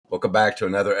Welcome back to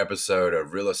another episode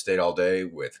of Real Estate All Day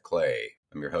with Clay.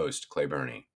 I'm your host, Clay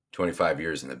Burney. 25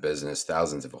 years in the business,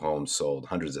 thousands of homes sold,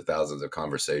 hundreds of thousands of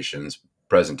conversations,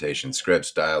 presentations,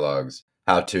 scripts, dialogues,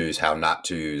 how-tos,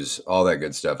 how-not-tos, all that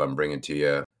good stuff I'm bringing to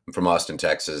you. I'm from Austin,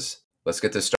 Texas. Let's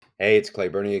get this started. Hey, it's Clay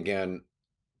Burney again,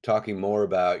 talking more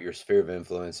about your sphere of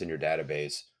influence in your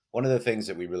database. One of the things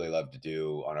that we really love to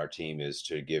do on our team is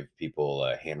to give people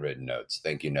handwritten notes,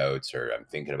 thank you notes, or I'm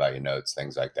thinking about you notes,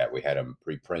 things like that. We had them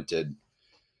pre-printed.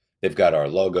 They've got our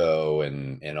logo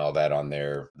and all that on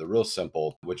there. They're real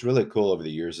simple. What's really cool over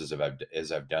the years is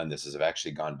as I've done this is I've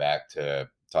actually gone back to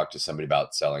talk to somebody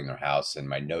about selling their house, and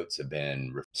my notes have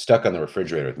been stuck on the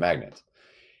refrigerator with magnets.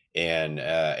 And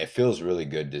it feels really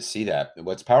good to see that. And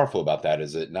what's powerful about that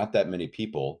is that not that many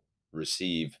people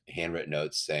receive handwritten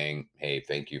notes saying, hey,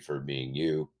 thank you for being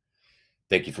you.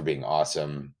 Thank you for being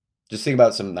awesome. Just think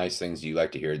about some nice things you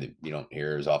like to hear that you don't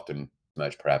hear as often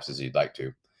much perhaps as you'd like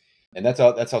to. And that's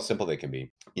how simple they can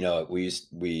be.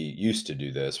 We used to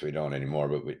do this. We don't anymore,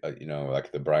 but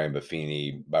like the Brian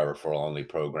Buffini by referral only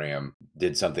program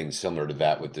did something similar to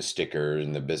that with the sticker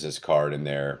and the business card in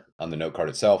there on the note card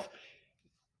itself.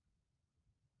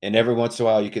 And every once in a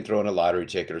while, you can throw in a lottery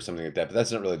ticket or something like that, but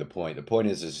that's not really the point. The point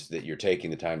is that you're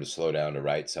taking the time to slow down to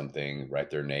write something,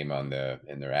 write their name and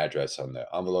their address on the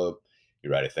envelope. You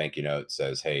write a thank you note,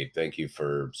 says, "Hey, thank you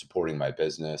for supporting my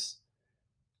business.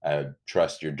 I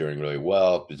trust you're doing really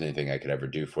well. If there's anything I could ever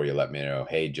do for you, let me know.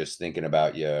 Hey, just thinking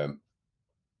about you.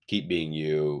 Keep being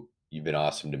you. You've been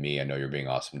awesome to me. I know you're being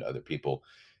awesome to other people."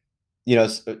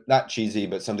 Not cheesy,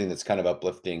 but something that's kind of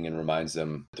uplifting and reminds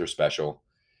them that they're special,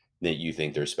 that you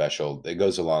think they're special. It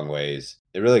goes a long ways.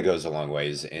 It really goes a long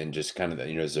ways. And just kind of,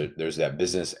 there's that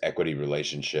business equity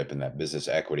relationship and that business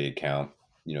equity account.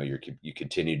 You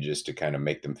continue just to kind of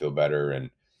make them feel better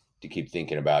and to keep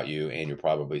thinking about you. And you're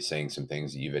probably saying some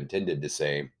things that you've intended to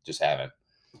say, just haven't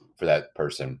for that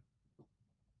person.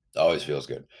 It always feels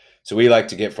good. So we like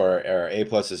to get for our A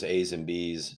pluses, A's and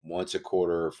B's once a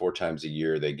quarter, 4 times a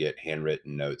year, they get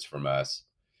handwritten notes from us.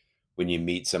 When you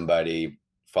meet somebody,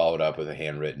 follow it up with a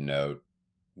handwritten note.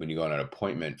 When you go on an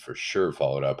appointment, for sure,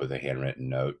 follow it up with a handwritten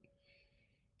note.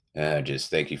 Just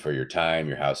thank you for your time.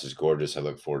 Your house is gorgeous. I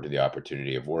look forward to the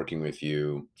opportunity of working with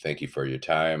you. Thank you for your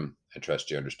time. I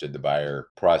trust you understood the buyer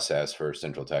process for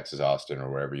Central Texas, Austin, or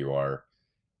wherever you are.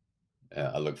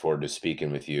 I look forward to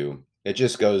speaking with you. It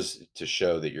just goes to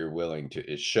show that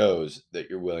it shows that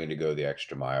you're willing to go the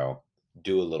extra mile,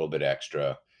 do a little bit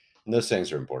extra. And those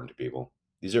things are important to people.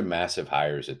 These are massive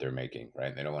hires that they're making,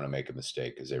 right? They don't want to make a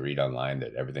mistake because they read online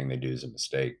that everything they do is a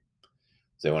mistake.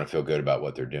 So they want to feel good about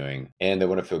what they're doing. And they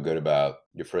want to feel good about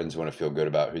your friends want to feel good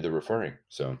about who they're referring.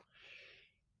 So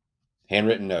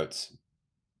handwritten notes.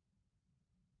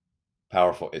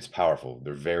 Powerful. It's powerful.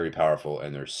 They're very powerful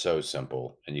and they're so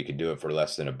simple. And you can do it for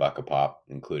less than $1 a pop,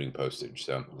 including postage.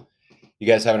 So you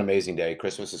guys have an amazing day.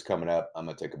 Christmas is coming up. I'm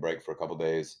going to take a break for a couple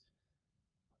days.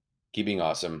 Keep being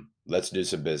awesome. Let's do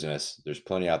some business. There's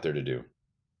plenty out there to do.